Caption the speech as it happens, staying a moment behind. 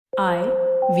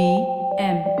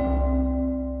IVM.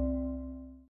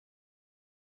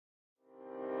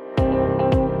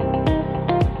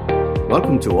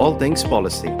 Welcome to All Things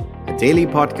Policy, a daily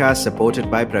podcast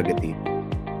supported by Pragati,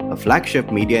 a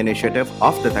flagship media initiative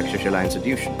of the Takshashila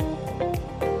Institution.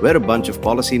 We're a bunch of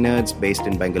policy nerds based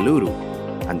in Bengaluru,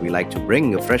 and we like to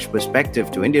bring a fresh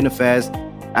perspective to Indian affairs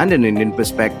and an Indian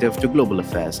perspective to global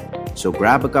affairs. So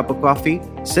grab a cup of coffee,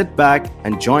 sit back,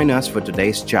 and join us for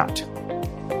today's chat.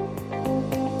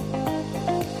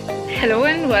 Hello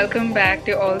and welcome back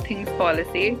to All Things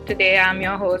Policy. Today I'm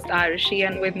your host Arushi,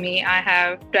 and with me I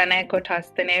have Pranay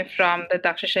Kothastane from the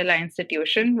Takshashila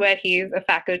Institution, where he is a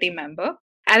faculty member.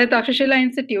 At the Takshashila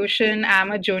Institution,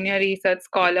 I'm a junior research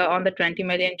scholar on the 20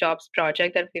 Million Jobs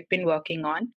project that we've been working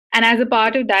on. And as a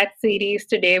part of that series,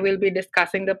 today we'll be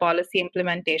discussing the policy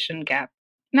implementation gap.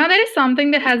 Now, there is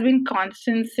something that has been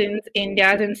constant since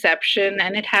India's inception,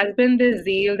 and it has been this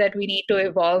zeal that we need to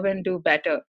evolve and do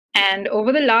better. And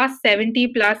over the last 70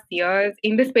 plus years,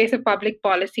 in the space of public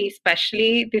policy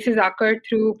especially, this has occurred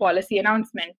through policy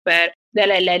announcements where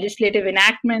there are legislative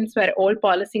enactments where old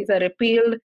policies are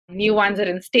repealed, new ones are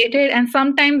instated, and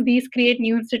sometimes these create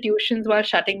new institutions while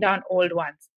shutting down old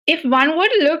ones. If one were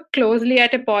to look closely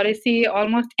at a policy,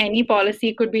 almost any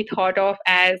policy could be thought of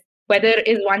as whether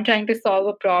is one trying to solve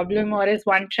a problem or is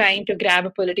one trying to grab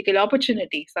a political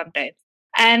opportunity sometimes.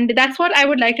 And that's what I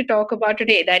would like to talk about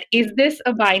today. That is this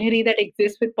a binary that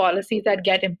exists with policies that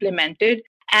get implemented?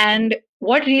 And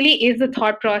what really is the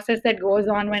thought process that goes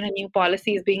on when a new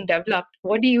policy is being developed?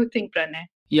 What do you think, Pranay?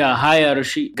 Yeah, hi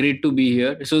Arushi. Great to be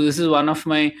here. So this is one of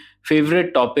my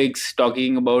favorite topics,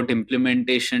 talking about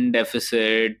implementation,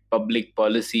 deficit, public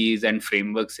policies and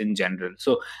frameworks in general.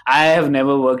 So I have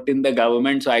never worked in the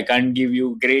government, so I can't give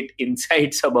you great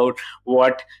insights about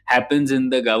what happens in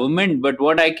the government. But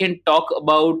what I can talk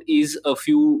about is a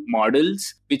few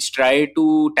models which try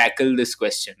to tackle this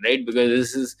question, right? Because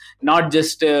this is not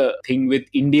just a thing with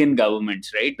Indian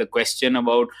governments, right? The question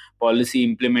about policy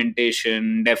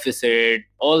implementation, deficit,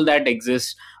 all that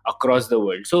exists across the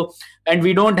world. So, and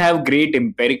we don't have great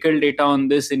empirical data on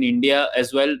this in India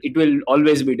as well. It will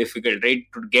always be difficult, right,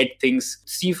 to get things,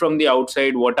 see from the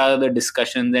outside what are the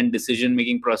discussions and decision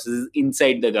making processes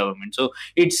inside the government. So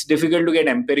it's difficult to get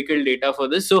empirical data for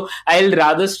this. So I'll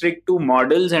rather stick to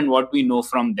models and what we know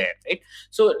from there, right?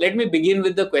 So let me begin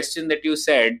with the question that you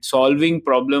said, solving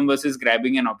problem versus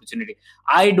grabbing an opportunity.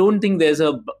 I don't think there's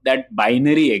that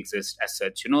binary exists as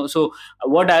such, So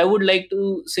what I would like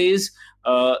to say is,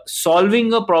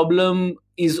 solving a problem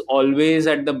is always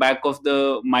at the back of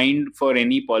the mind for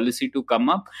any policy to come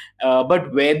up.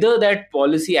 But whether that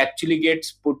policy actually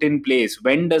gets put in place,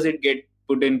 when does it get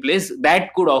put in place,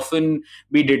 that could often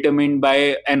be determined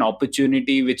by an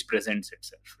opportunity which presents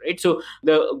itself, right? So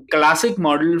the classic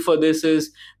model for this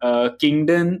is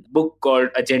Kingdon book called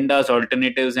Agendas,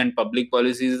 Alternatives and Public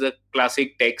Policies is a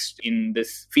classic text in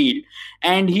this field.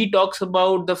 And he talks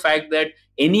about the fact that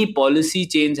any policy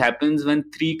change happens when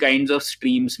three kinds of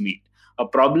streams meet: a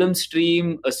problem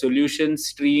stream, a solution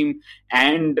stream,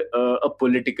 and a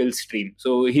political stream.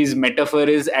 So his metaphor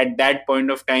is, at that point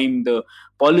of time, the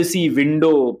policy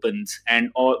window opens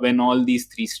and when all these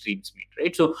three streams meet,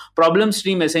 right? So problem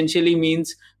stream essentially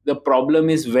means the problem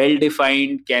is well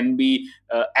defined, can be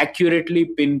accurately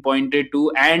pinpointed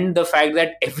to, and the fact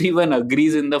that everyone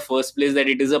agrees in the first place that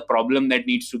it is a problem that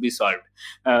needs to be solved.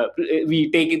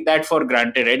 We take that for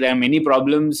granted, right? There are many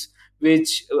problems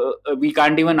which we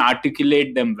can't even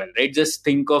articulate them well, right? Just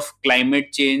think of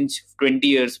climate change 20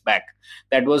 years back.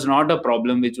 That was not a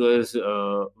problem which was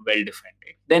well defined.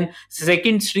 Right? Then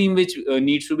second stream which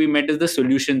needs to be met is the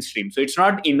solution stream. So it's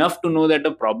not enough to know that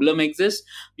a problem exists.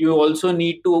 You also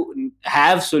need to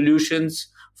have solutions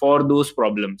for those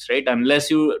problems, right? Unless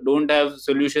you don't have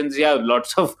solutions,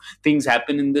 lots of things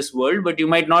happen in this world, but you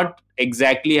might not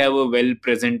exactly have a well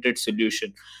presented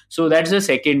solution. So that's the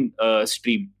second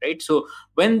stream, right? So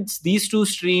when these two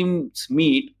streams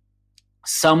meet,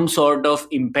 some sort of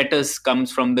impetus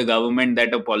comes from the government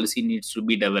that a policy needs to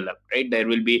be developed, right? There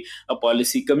will be a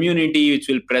policy community which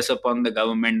will press upon the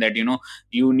government that,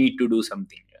 you need to do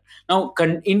something. Now,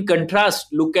 in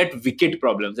contrast, look at wicked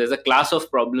problems. There's a class of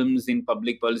problems in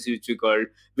public policy which we call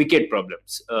wicked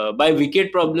problems. By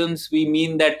wicked problems, we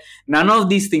mean that none of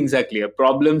these things are clear.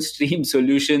 Problem stream,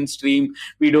 solution stream,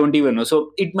 we don't even know.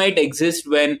 So it might exist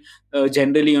when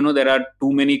generally, there are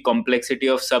too many complexity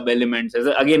of sub-elements. There's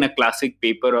again a classic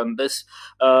paper on this,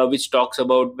 which talks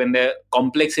about when the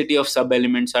complexity of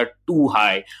sub-elements are too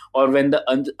high, or when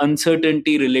the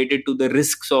uncertainty related to the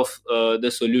risks of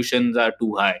the solutions are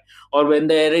too high, or when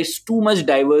there is too much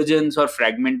divergence or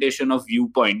fragmentation of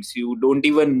viewpoints. You don't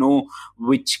even know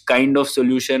which kind of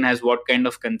solution has what kind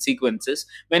of consequences.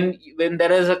 When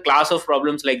there is a class of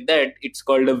problems like that, it's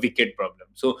called a wicked problem.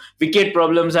 So wicked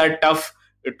problems are tough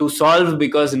to solve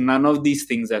because none of these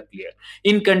things are clear.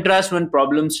 In contrast, when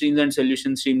problem streams and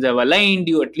solution streams have aligned,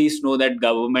 you at least know that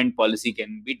government policy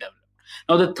can be developed.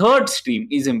 Now, the third stream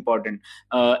is important,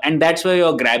 and that's where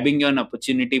your grabbing an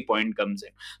opportunity point comes in.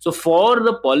 So, for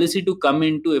the policy to come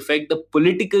into effect, the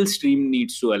political stream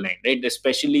needs to align, right?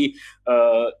 Especially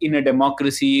in a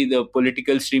democracy, the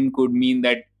political stream could mean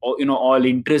that all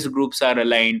interest groups are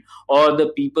aligned, or the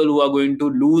people who are going to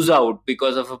lose out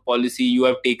because of a policy, you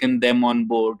have taken them on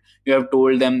board. You have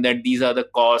told them that these are the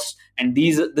costs, and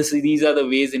these are the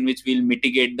ways in which we'll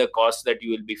mitigate the costs that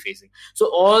you will be facing. So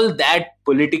all that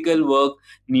political work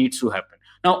needs to happen.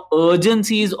 Now,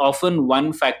 urgency is often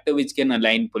one factor which can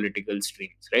align political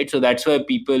streams, right? So that's why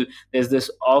there's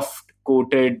this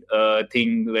oft-quoted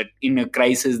thing that in a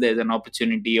crisis there's an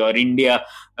opportunity, or India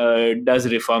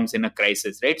does reforms in a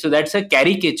crisis, right? So that's a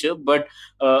caricature, but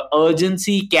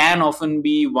urgency can often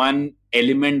be one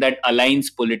element that aligns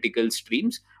political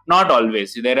streams. Not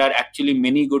always. There are actually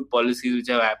many good policies which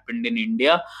have happened in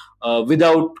India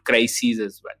without crises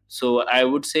as well. So I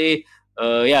would say,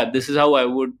 this is how I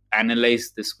would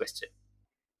analyze this question.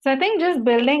 So I think just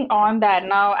building on that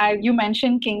now, as you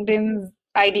mentioned Kingdon's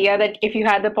idea that if you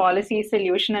had the policy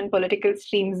solution and political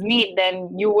streams meet,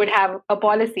 then you would have a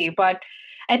policy. But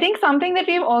I think something that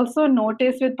we've also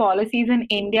noticed with policies in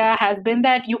India has been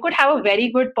that you could have a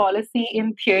very good policy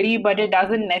in theory, but it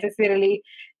doesn't necessarily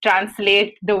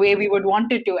translate the way we would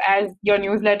want it to. As your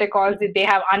newsletter calls it, they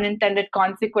have unintended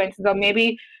consequences, or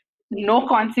maybe no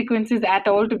consequences at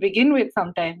all to begin with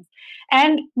sometimes.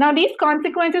 And now these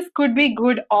consequences could be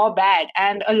good or bad.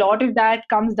 And a lot of that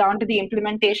comes down to the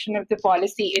implementation of the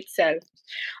policy itself.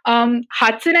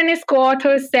 Hudson and his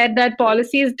co-authors said that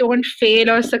policies don't fail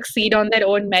or succeed on their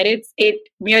own merits. It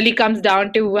merely comes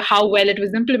down to how well it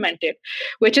was implemented,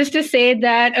 which is to say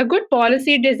that a good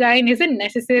policy design isn't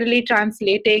necessarily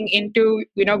translating into,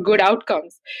 good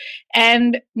outcomes.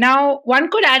 And now one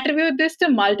could attribute this to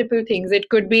multiple things. It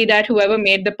could be that whoever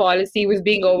made the policy was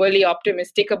being overly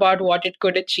optimistic about what it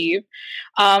could achieve.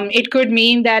 It could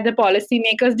mean that the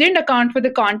policymakers didn't account for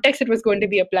the context it was going to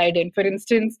be applied in. For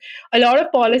instance, a lot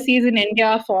of policies in India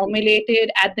are formulated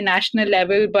at the national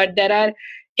level, but there are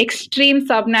extreme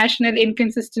subnational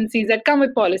inconsistencies that come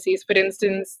with policies. For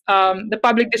instance, the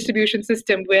public distribution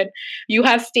system, where you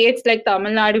have states like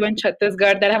Tamil Nadu and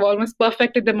Chhattisgarh that have almost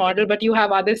perfected the model, but you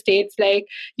have other states like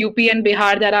UP and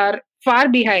Bihar that are far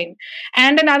behind.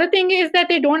 And another thing is that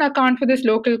they don't account for this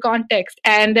local context,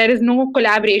 and there is no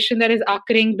collaboration that is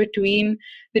occurring between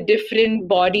the different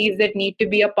bodies that need to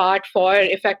be a part for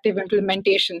effective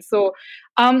implementation. So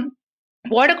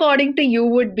what according to you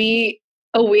would be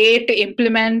a way to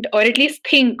implement, or at least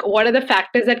think, what are the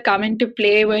factors that come into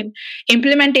play when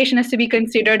implementation has to be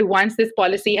considered once this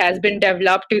policy has been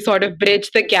developed, to sort of bridge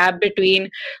the gap between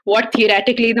what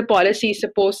theoretically the policy is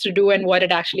supposed to do and what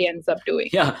it actually ends up doing?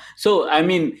 Yeah. So, I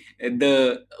mean,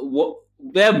 there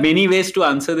are many ways to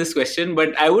answer this question,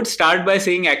 but I would start by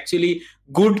saying actually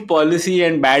good policy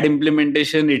and bad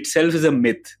implementation itself is a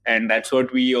myth. And that's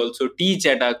what we also teach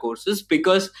at our courses,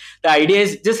 because the idea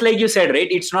is just like you said,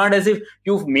 right? It's not as if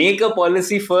you make a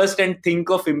policy first and think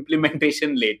of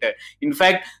implementation later. In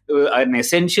fact, an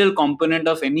essential component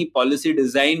of any policy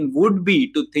design would be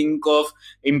to think of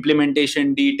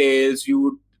implementation details. You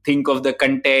would think of the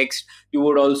context. You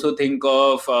would also think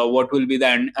of what will be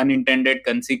the unintended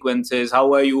consequences,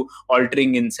 how are you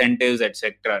altering incentives,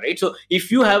 etc. Right? So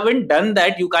if you haven't done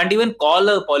that, you can't even call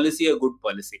a policy a good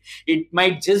policy. It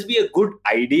might just be a good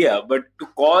idea, but to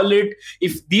call it,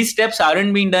 if these steps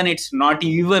aren't being done, it's not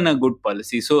even a good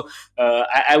policy. So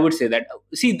I would say that.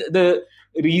 See, the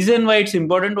reason why it's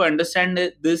important to understand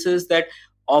this is that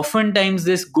oftentimes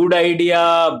this good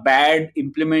idea, bad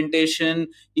implementation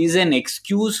is an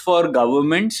excuse for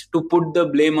governments to put the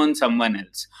blame on someone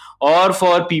else, or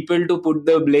for people to put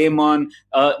the blame on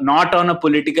not on a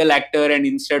political actor and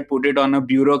instead put it on a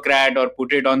bureaucrat, or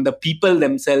put it on the people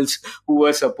themselves who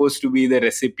were supposed to be the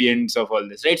recipients of all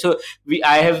this, right? So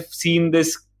I have seen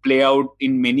this play out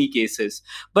in many cases.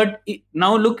 But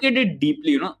now look at it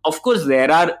deeply. Of course, there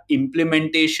are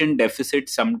implementation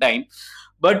deficits sometimes.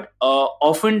 But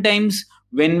oftentimes,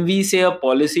 when we say a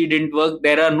policy didn't work,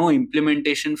 there are no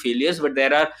implementation failures, but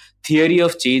there are theory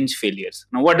of change failures.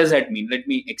 Now, what does that mean? Let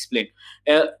me explain.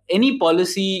 Any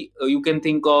policy you can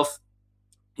think of,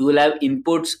 you will have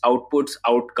inputs, outputs,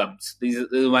 outcomes. This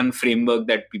is one framework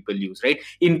that people use, right?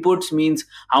 Inputs means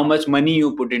how much money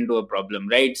you put into a problem,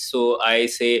 right? So I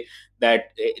say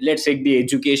that let's take the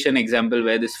education example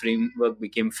where this framework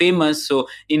became famous. So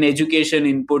in education,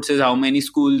 inputs is how many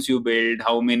schools you build,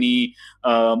 how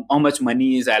much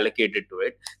money is allocated to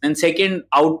it. And second,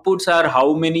 outputs are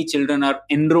how many children are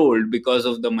enrolled because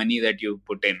of the money that you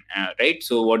put in, right?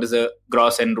 So what is the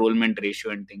gross enrollment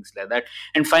ratio and things like that.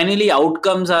 And finally,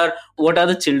 outcomes are what are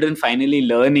the children finally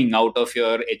learning out of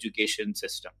your education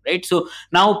system, right? So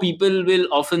now people will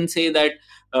often say that,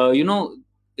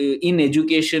 in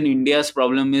education, India's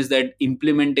problem is that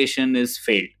implementation is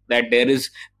failed, that there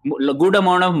is a good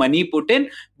amount of money put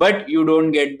in, but you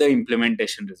don't get the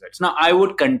implementation results. Now, I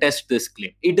would contest this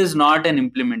claim. It is not an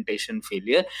implementation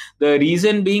failure. The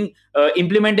reason being,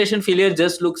 implementation failure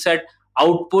just looks at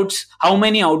outputs, how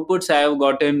many outputs I have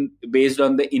gotten based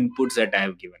on the inputs that I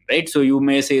have given, right? So you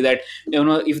may say that,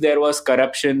 if there was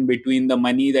corruption between the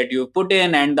money that you put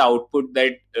in and the output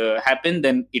that happened,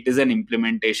 then it is an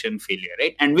implementation failure,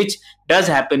 right? And which does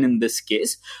happen in this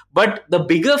case. But the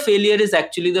bigger failure is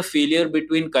actually the failure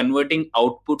between converting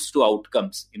outputs to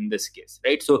outcomes in this case,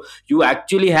 right? So you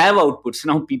actually have outputs.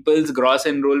 Now, people's gross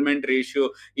enrollment ratio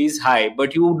is high,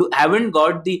 but you haven't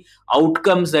got the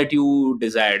outcomes that you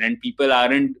desired, and people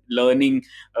aren't learning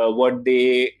what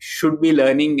they should be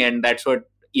learning, and that's what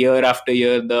year after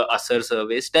year the ASER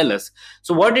surveys tell us.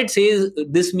 So what it says,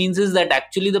 this means is that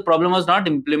actually the problem was not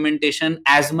implementation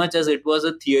as much as it was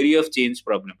a theory of change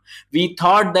problem. We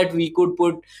thought that we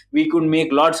could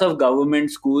make lots of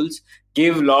government schools,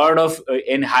 give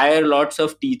and hire lots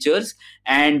of teachers,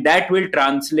 and that will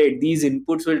translate, these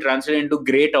inputs will translate into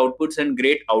great outputs and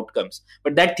great outcomes.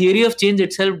 But that theory of change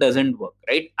itself doesn't work,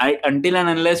 right? Until and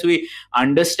unless we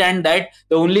understand that,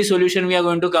 the only solution we are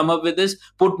going to come up with is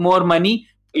put more money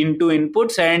into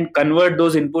inputs and convert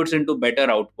those inputs into better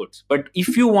outputs. But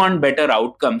if you want better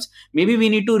outcomes, maybe we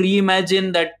need to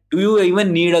reimagine that, do you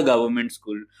even need a government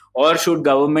school? Or should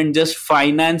government just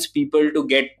finance people to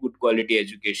get good quality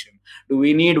education? Do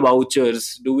we need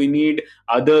vouchers? Do we need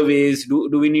other ways? Do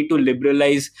we need to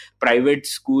liberalize private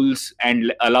schools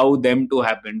and allow them to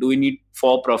happen? Do we need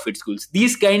for-profit schools?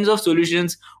 These kinds of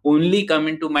solutions only come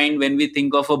into mind when we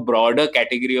think of a broader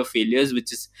category of failures,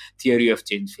 which is theory of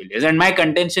change failures. And my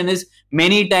contention is,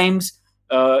 many times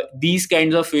these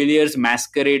kinds of failures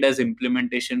masquerade as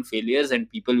implementation failures, and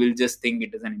people will just think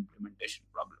it is an implementation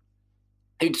problem.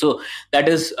 Right? So that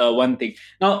is one thing.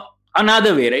 Now,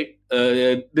 another way, right?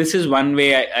 This is one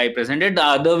way I presented. The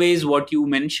other way is what you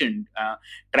mentioned.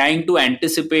 Trying to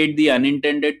anticipate the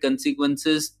unintended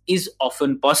consequences is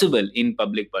often possible in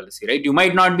public policy, right? You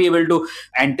might not be able to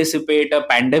anticipate a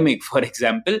pandemic, for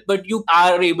example, but you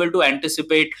are able to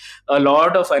anticipate a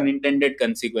lot of unintended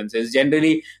consequences.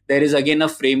 Generally, there is again a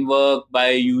framework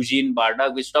by Eugene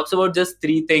Bardak which talks about just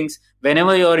three things.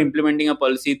 Whenever you're implementing a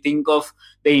policy, think of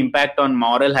the impact on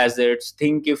moral hazards.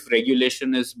 Think if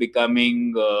regulation is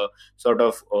becoming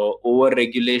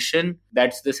over-regulation.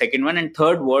 That's the second one. And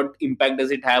third, what impact does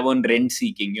it have on rent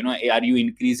seeking? Are you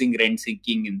increasing rent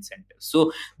seeking incentives?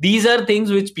 So these are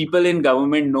things which people in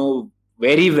government know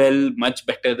very well, much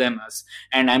better than us.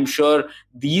 And I'm sure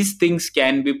these things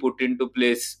can be put into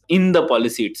place in the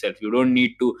policy itself. You don't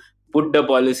need to put the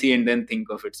policy and then think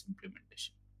of its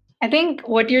implementation. I think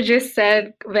what you just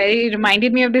said very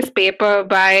reminded me of this paper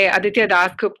by Aditya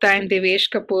Das Gupta and Devesh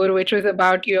Kapoor, which was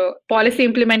about your policy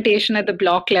implementation at the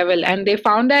block level. And they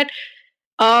found that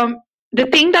the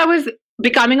thing that was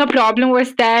becoming a problem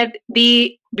was that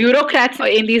the bureaucrats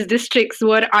in these districts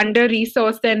were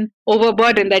under-resourced and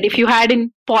overburdened. That if you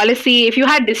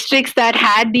had districts that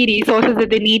had the resources that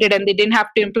they needed and they didn't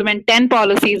have to implement 10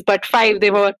 policies but 5,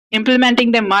 they were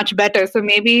implementing them much better. So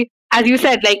maybe, as you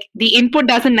said, like, the input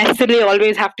doesn't necessarily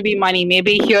always have to be money.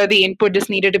 Maybe here the input just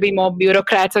needed to be more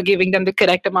bureaucrats or giving them the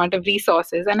correct amount of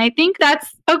resources. And I think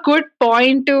that's a good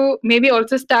point to maybe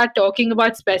also start talking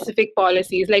about specific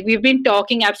policies. Like, we've been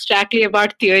talking abstractly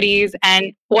about theories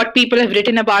and what people have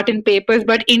written about in papers,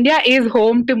 but India is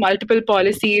home to multiple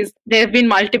policies. There have been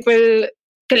multiple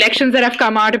collections that have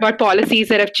come out about policies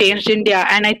that have changed India.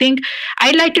 And I think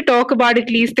I'd like to talk about at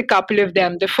least a couple of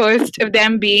them. The first of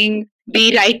them being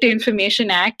the Right to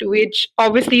Information Act, which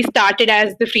obviously started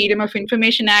as the Freedom of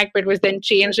Information Act, but was then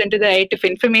changed into the Right of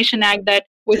Information Act that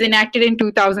was enacted in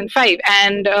 2005.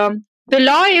 And The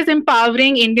law is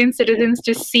empowering Indian citizens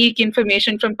to seek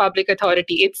information from public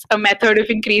authority. It's a method of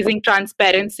increasing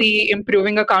transparency,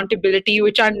 improving accountability,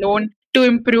 which are known to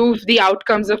improve the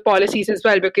outcomes of policies as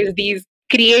well, because these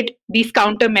create these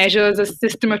countermeasures, a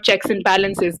system of checks and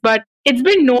balances. But it's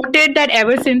been noted that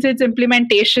ever since its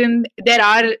implementation, there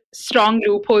are strong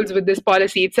loopholes with this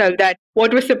policy itself, that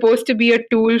what was supposed to be a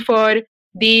tool for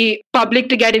the public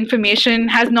to get information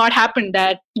has not happened,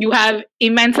 that you have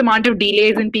immense amount of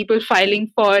delays in people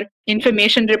filing for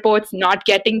information reports, not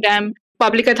getting them,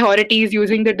 public authorities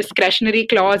using the discretionary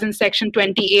clause in section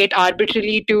 28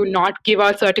 arbitrarily to not give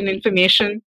out certain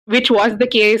information, which was the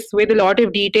case with a lot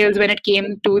of details when it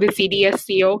came to the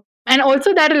CDSCO. And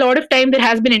also that a lot of time there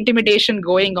has been intimidation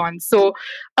going on. So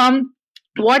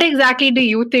what exactly do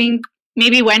you think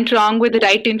maybe went wrong with the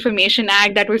Right to Information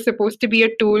Act, that was supposed to be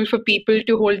a tool for people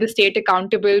to hold the state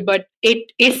accountable, but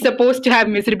it is supposed to have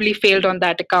miserably failed on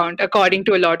that account, according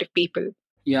to a lot of people?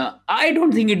 Yeah, I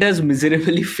don't think it has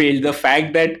miserably failed. The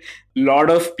fact that a lot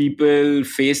of people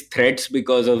face threats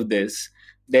because of this,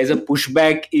 there's a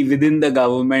pushback within the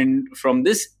government from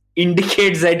this,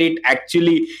 indicates that it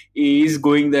actually is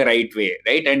going the right way,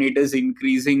 right? And it is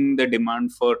increasing the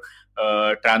demand for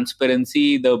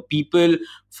transparency. The people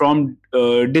from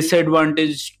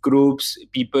disadvantaged groups,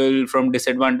 people from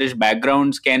disadvantaged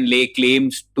backgrounds can lay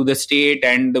claims to the state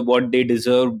and what they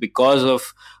deserve because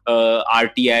of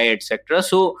RTI, etc.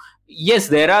 So yes,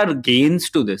 there are gains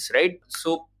to this, right?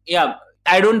 So yeah,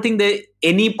 I don't think that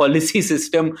any policy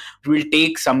system will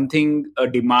take a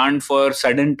demand for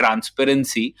sudden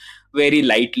transparency very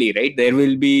lightly, right? There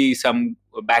will be some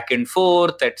back and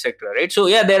forth, etc., right? So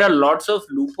yeah, there are lots of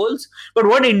loopholes. But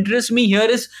what interests me here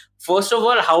is, first of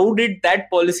all, how did that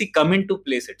policy come into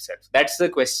place itself? That's the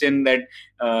question that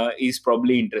is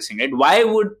probably interesting, right? Why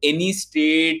would any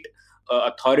state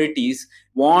authorities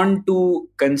want to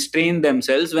constrain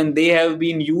themselves when they have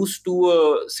been used to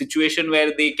a situation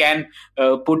where they can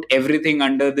put everything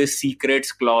under this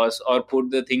secrets clause, or put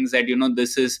the things that,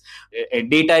 this is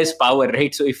data is power,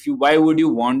 right? So why would you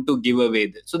want to give away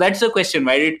this? So that's the question.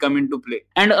 Why did it come into play?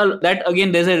 And that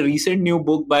again, there's a recent new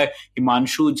book by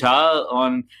Himanshu Jha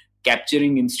on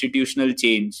capturing institutional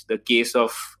change, the case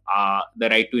of the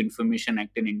Right to Information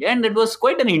Act in India. And it was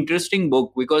quite an interesting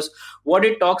book, because what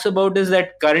it talks about is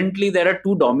that currently there are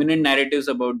two dominant narratives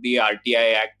about the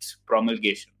RTI Act's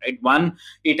promulgation, right? One,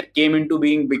 it came into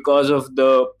being because of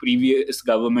the previous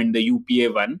government, the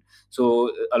UPA one.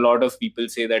 So a lot of people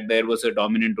say that there was a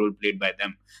dominant role played by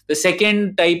them. The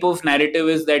second type of narrative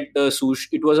is that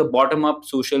it was a bottom-up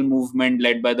social movement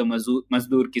led by the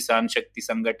Mazdoor Kisan Shakti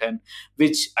Sangathan,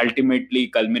 which ultimately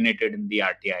culminated in the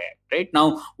RTI Act. Right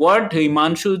now, what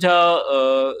Himanshu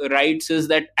Jha writes is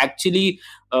that actually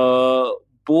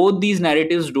both these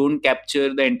narratives don't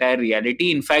capture the entire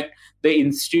reality. In fact, the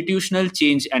institutional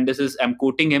change, and I'm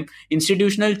quoting him,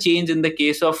 institutional change in the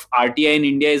case of RTI in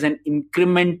India is an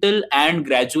incremental and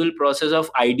gradual process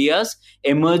of ideas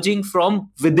emerging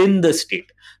from within the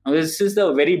state. Now, this is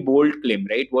a very bold claim,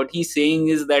 right? What he's saying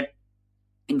is that,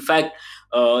 in fact,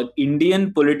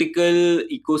 Indian political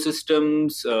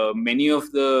ecosystems, many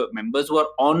of the members were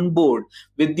on board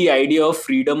with the idea of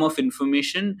freedom of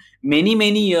information many,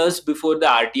 many years before the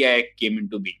RTI Act came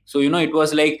into being. So, it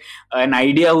was like an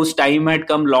idea whose time had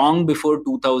come long before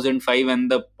 2005,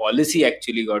 and the policy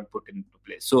actually got put into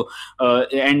place. So,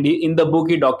 and in the book,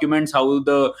 he documents how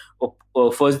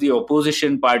first the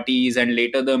opposition parties and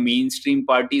later the mainstream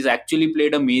parties actually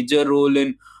played a major role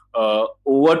in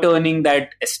overturning that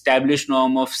established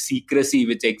norm of secrecy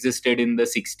which existed in the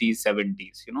 60s,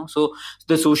 70s. So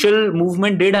the social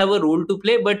movement did have a role to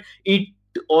play, but it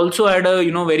also had a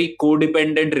very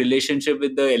codependent relationship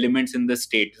with the elements in the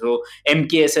state. So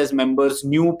MKSS members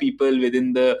knew people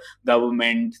within the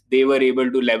government. They were able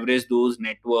to leverage those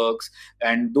networks,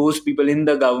 and those people in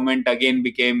the government again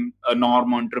became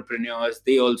norm entrepreneurs.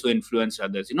 They also influenced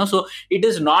others. So it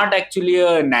is not actually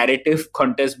a narrative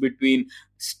contest between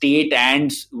state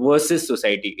and versus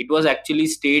society. It was actually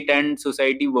state and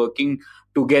society working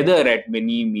together at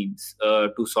many means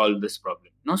to solve this problem.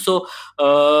 So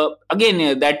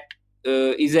again, that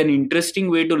is an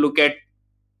interesting way to look at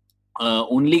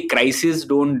only crises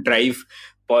don't drive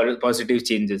positive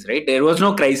changes, right? There was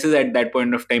no crisis at that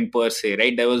point of time per se,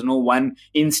 right? There was no one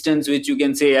instance which you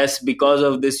can say, yes, because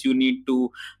of this you need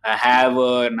to have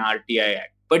an RTI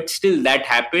Act. But still that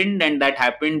happened, and that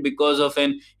happened because of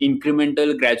an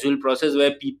incremental gradual process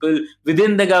where people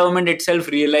within the government itself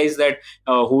realized that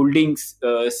holding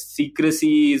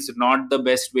secrecy is not the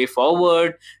best way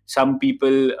forward. Some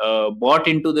people bought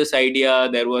into this idea.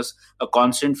 There was a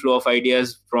constant flow of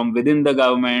ideas from within the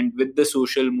government with the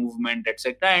social movement,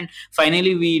 etc. And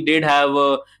finally we did have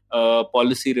a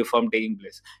policy reform taking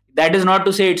place. That is not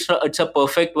to say it's a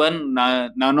perfect one.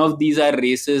 None of these are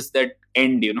races that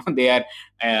end, they are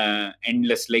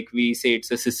endless. Like we say,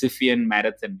 it's a Sisyphean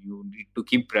marathon. You need to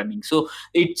keep running. So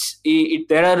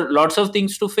there are lots of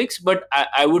things to fix, but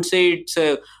I would say it's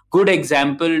a good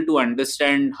example to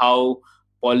understand how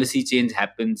policy change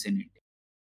happens in India.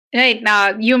 Right.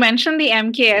 Now, you mentioned the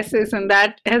MKSs, and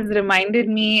that has reminded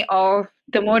me of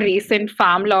the more recent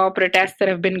farm law protests that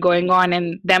have been going on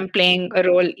and them playing a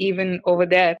role even over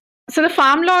there. So the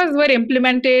farm laws were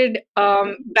implemented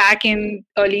back in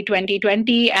early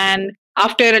 2020, and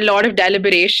after a lot of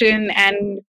deliberation,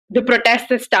 and the protests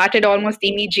that started almost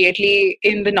immediately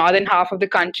in the northern half of the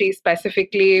country,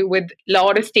 specifically with a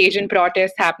lot of stage-in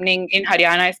protests happening in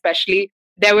Haryana especially.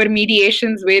 There were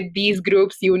mediations with these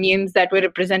groups, unions that were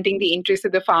representing the interests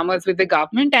of the farmers with the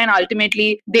government, and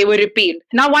ultimately they were repealed.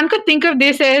 Now, one could think of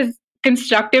this as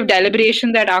constructive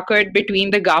deliberation that occurred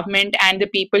between the government and the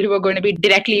people who were going to be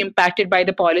directly impacted by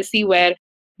the policy, where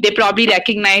they probably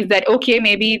recognize that, okay,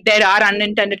 maybe there are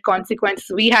unintended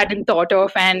consequences we hadn't thought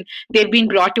of, and they've been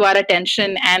brought to our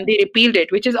attention, and they repealed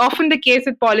it, which is often the case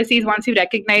with policies once you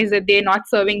recognize that they're not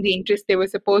serving the interests they were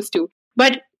supposed to.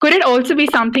 But could it also be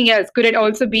something else? Could it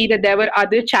also be that there were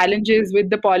other challenges with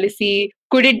the policy?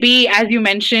 Could it be, as you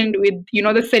mentioned, with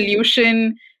the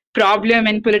solution problem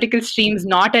and political streams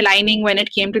not aligning when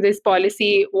it came to this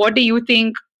policy? What do you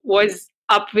think was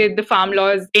up with the farm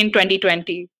laws in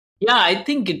 2020? Yeah, I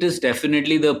think it is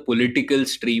definitely the political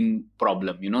stream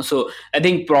problem, So I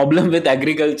think problem with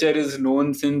agriculture is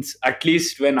known since at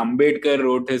least when Ambedkar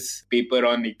wrote his paper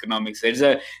on economics. It's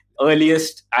the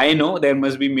earliest I know. There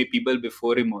must be people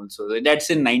before him also.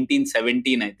 That's in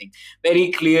 1917, I think.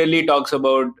 Very clearly talks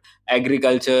about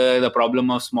agriculture, the problem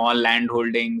of small land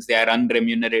holdings. They are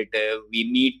unremunerative.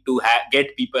 We need to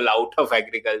get people out of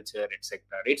agriculture, etc.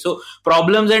 Right? So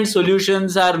problems and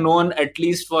solutions are known at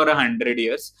least for 100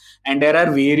 years, and there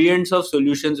are variants of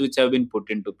solutions which have been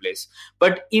put into place.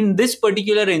 But in this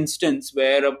particular instance,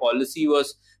 where a policy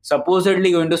was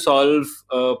supposedly going to solve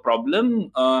a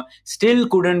problem, still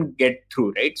couldn't get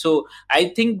through, right? So I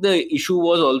think the issue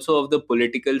was also of the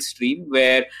political stream,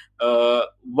 where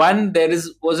one,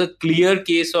 was a clear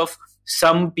case of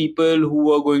some people who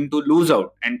were going to lose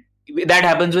out, and that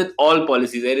happens with all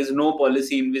policies. There is no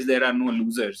policy in which there are no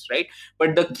losers, right?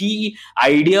 But the key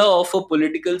idea of a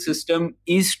political system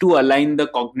is to align the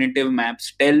cognitive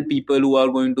maps, tell people who are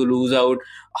going to lose out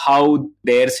how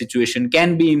their situation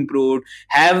can be improved,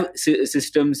 have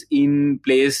systems in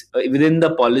place within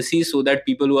the policy so that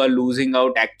people who are losing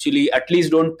out actually at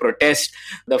least don't protest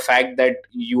the fact that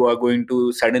you are going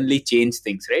to suddenly change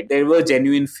things, right? There were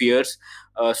genuine fears.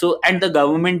 And the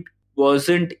government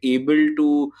wasn't able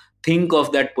to think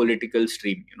of that political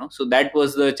stream, so that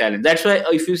was the challenge. That's why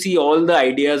if you see all the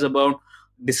ideas about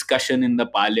discussion in the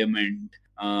parliament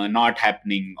not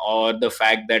happening, or the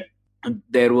fact that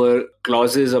there were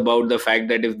clauses about the fact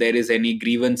that if there is any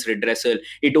grievance redressal,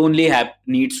 it only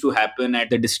needs to happen at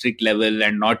the district level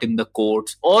and not in the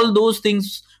courts. All those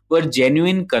things were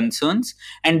genuine concerns,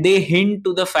 and they hint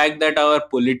to the fact that our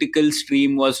political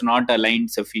stream was not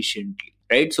aligned sufficiently.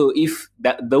 Right. So if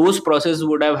those processes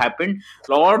would have happened,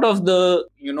 a lot of the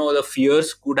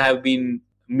fears could have been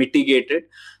mitigated,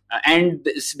 and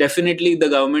definitely the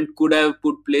government could have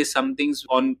put place some things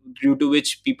on due to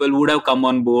which people would have come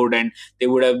on board, and they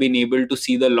would have been able to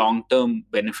see the long-term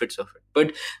benefits of it.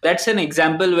 But that's an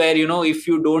example where if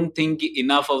you don't think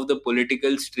enough of the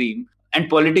political stream. And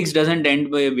politics doesn't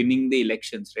end by winning the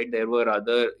elections, right? There were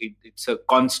it's a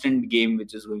constant game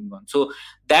which is going on. So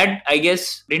that, I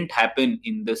guess, didn't happen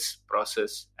in this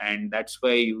process. And that's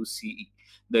why you see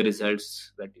the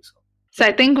results that you saw. So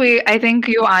I think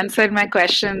you answered my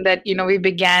question that, we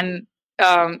began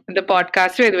the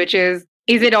podcast with, which is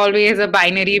it always a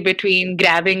binary between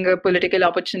grabbing a political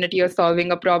opportunity or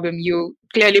solving a problem? You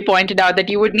clearly pointed out that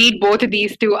you would need both of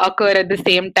these to occur at the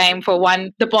same time for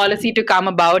one, the policy to come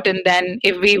about. And then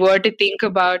if we were to think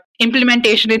about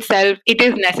implementation itself, it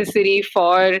is necessary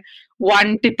for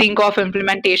one to think of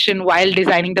implementation while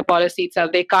designing the policy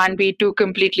itself. They can't be two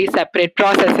completely separate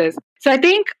processes. So I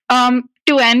think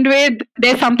to end with,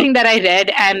 there's something that I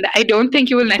read, and I don't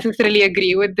think you will necessarily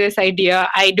agree with this idea.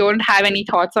 I don't have any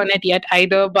thoughts on it yet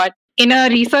either, but In a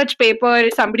research paper,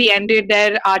 somebody ended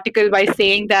their article by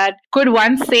saying that could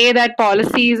one say that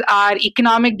policies are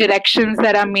economic directions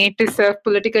that are made to serve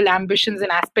political ambitions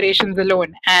and aspirations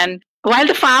alone? And while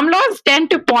the farm laws tend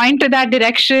to point to that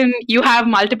direction, you have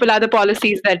multiple other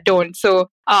policies that don't. So,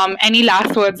 any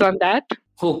last words on that?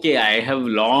 Okay, I have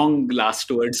long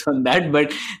last words on that,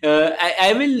 but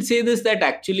I will say this, that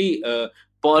actually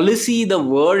policy, the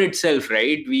word itself,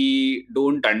 right, we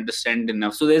don't understand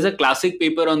enough. So there's a classic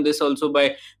paper on this also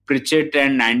by Pritchett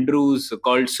and Andrews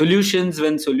called Solutions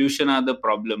When Solution Are the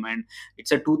Problem. And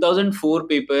it's a 2004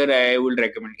 paper I would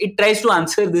recommend. It tries to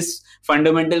answer this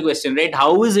fundamental question, right?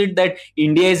 How is it that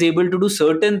India is able to do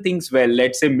certain things well,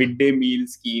 let's say midday meal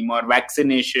scheme or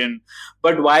vaccination,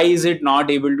 but why is it not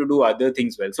able to do other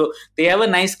things well? So they have a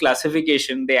nice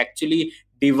classification. They actually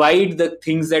divide the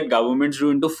things that governments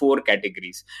do into 4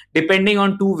 categories, depending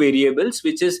on 2 variables,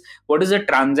 which is what is the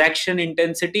transaction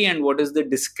intensity and what is the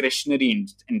discretionary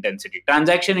intensity.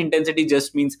 Transaction intensity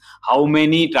just means how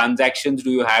many transactions do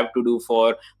you have to do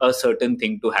for a certain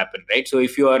thing to happen, right? So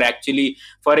if you are actually,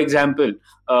 for example,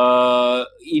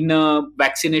 in a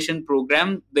vaccination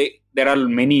program, there are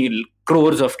many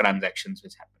crores of transactions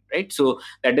which happen, right? So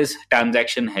that is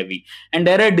transaction heavy. And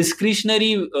there are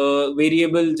discretionary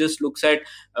variable, just looks at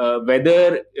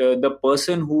whether the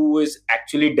person who is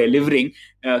actually delivering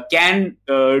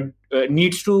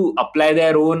needs to apply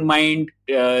their own mind.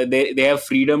 They have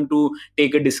freedom to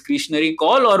take a discretionary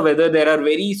call, or whether there are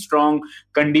very strong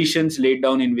conditions laid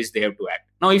down in which they have to act.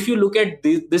 Now, if you look at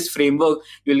this framework,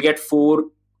 you'll get 4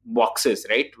 boxes,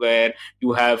 right? Where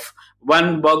you have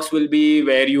one box will be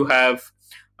where you have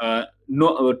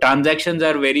no transactions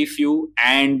are very few,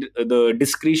 and the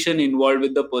discretion involved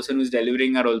with the person who's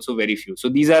delivering are also very few. So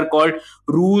these are called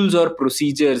rules or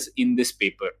procedures in this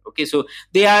paper. Okay, so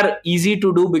they are easy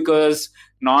to do because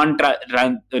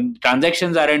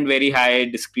transactions aren't very high,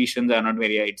 discretions are not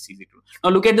very high. It's easy to do. Now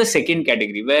look at the second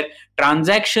category, where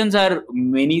transactions are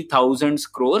many thousands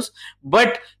crores,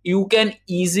 but you can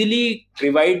easily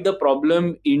divide the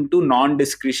problem into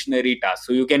non-discretionary tasks.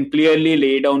 So you can clearly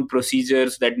lay down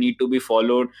procedures that need to be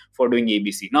followed for doing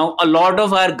ABC. Now, a lot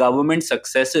of our government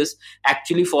successes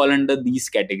actually fall under these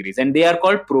categories, and they are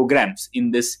called programs in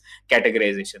this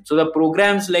categorization. So the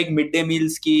programs like midday meal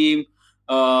scheme,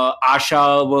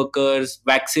 ASHA workers,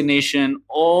 vaccination,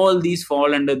 all these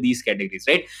fall under these categories,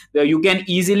 right? You can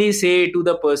easily say to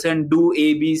the person, do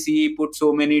ABC, put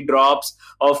so many drops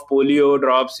of polio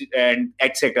drops, and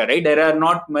etc., right? There are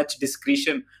not much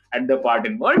discretion at the part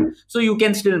involved, so you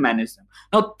can still manage them.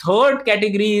 Now, third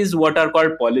category is what are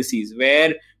called policies,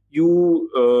 where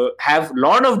you have a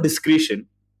lot of discretion,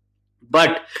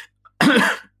 but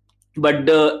but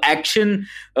the action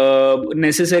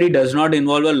necessary does not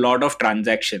involve a lot of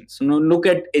transactions. So look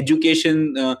at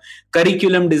education.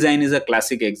 Curriculum design is a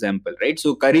classic example, right?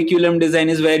 So curriculum design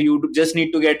is where you just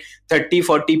need to get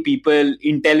 30-40 people,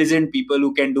 intelligent people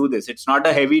who can do this. It's not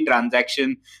a heavy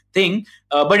transaction thing,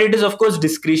 but it is of course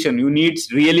discretion. You need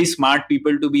really smart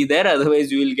people to be there,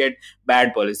 otherwise you will get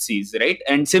bad policies, right?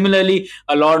 And similarly,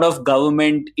 a lot of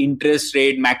government interest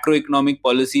rate, macroeconomic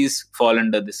policies fall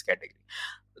under this category.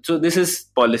 So this is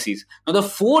policies. Now the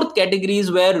fourth category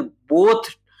is where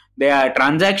both they are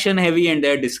transaction heavy and they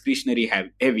are discretionary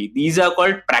heavy. These are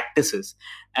called practices.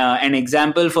 An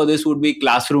example for this would be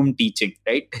classroom teaching,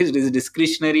 right? It is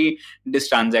discretionary, it is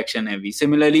transaction heavy.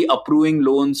 Similarly, approving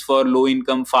loans for low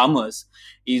income farmers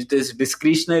is this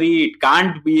discretionary. It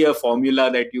can't be a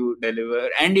formula that you deliver,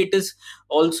 and it is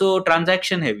also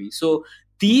transaction heavy. So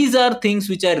these are things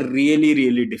which are really,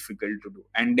 really difficult to do,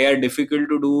 and they are difficult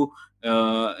to do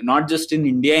not just in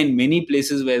India, in many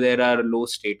places where there are low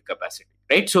state capacity,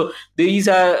 right? So these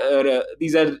are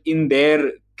in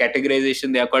their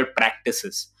categorization, they are called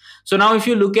practices. So now if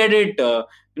you look at it,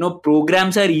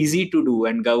 programs are easy to do,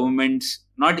 and governments,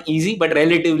 not easy but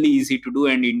relatively easy to do,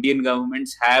 and Indian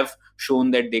governments have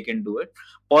shown that they can do it.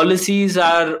 Policies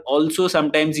are also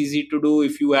sometimes easy to do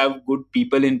if you have good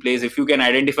people in place. If you can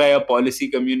identify a policy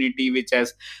community which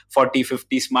has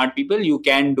 40-50 smart people, you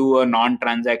can do a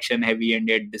non-transaction heavy and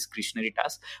yet discretionary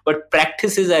task. But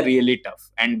practices are really tough,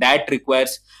 and that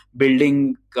requires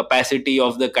building capacity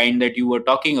of the kind that you were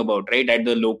talking about, right? At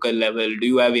the local level, do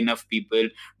you have enough people?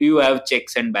 Do you have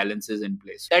checks and balances in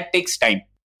place? That takes time.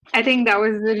 I think that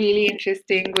was a really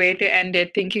interesting way to end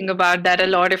it, thinking about that a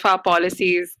lot of our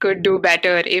policies could do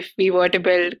better if we were to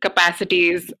build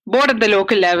capacities, both at the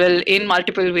local level in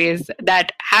multiple ways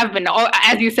that have been, or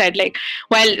as you said, like,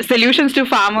 while solutions to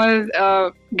farmers'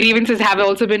 grievances have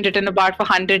also been written about for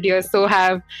 100 years, so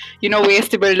have, ways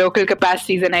to build local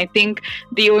capacities. And I think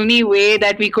the only way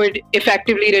that we could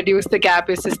effectively reduce the gap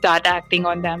is to start acting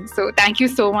on them. So thank you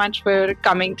so much for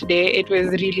coming today. It was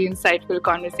a really insightful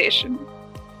conversation.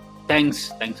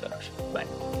 Thanks, Arush. Bye.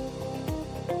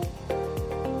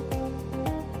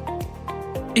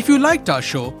 If you liked our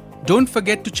show, don't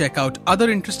forget to check out other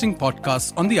interesting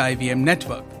podcasts on the IVM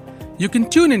network. You can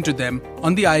tune into them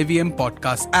on the IVM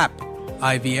Podcast app,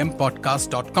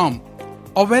 ivmpodcast.com,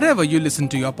 or wherever you listen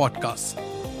to your podcasts.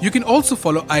 You can also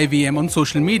follow IVM on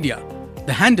social media.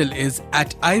 The handle is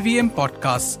 @IVM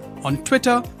Podcasts on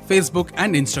Twitter, Facebook,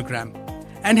 and Instagram.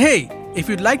 And hey, if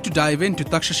you'd like to dive into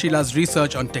Takshashila's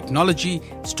research on technology,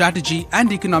 strategy,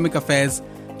 and economic affairs,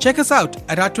 check us out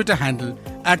at our Twitter handle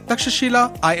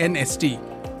 @TakshashilaINST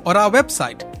or our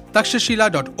website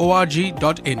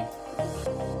takshashila.org.in.